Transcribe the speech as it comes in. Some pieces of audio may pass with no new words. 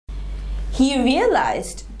He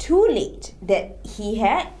realized too late that he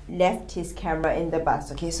had left his camera in the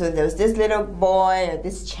bus. Okay, so there was this little boy, or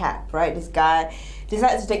this chap, right? This guy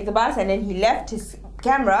decided to take the bus and then he left his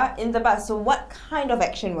camera in the bus. So what kind of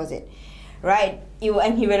action was it? Right?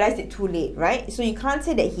 And he realized it too late, right? So you can't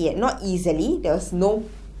say that he had, not easily, there was no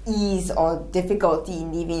ease or difficulty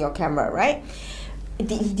in leaving your camera, right?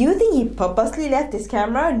 Do you think he purposely left his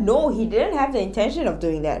camera? No, he didn't have the intention of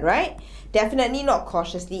doing that, right? Definitely not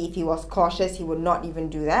cautiously. If he was cautious, he would not even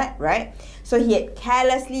do that, right? So he had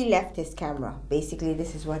carelessly left his camera. Basically,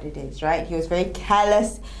 this is what it is, right? He was very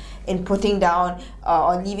careless in putting down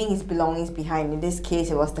or leaving his belongings behind. In this case,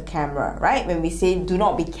 it was the camera, right? When we say do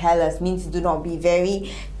not be careless, means do not be very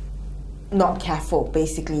not careful,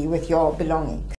 basically, with your belongings.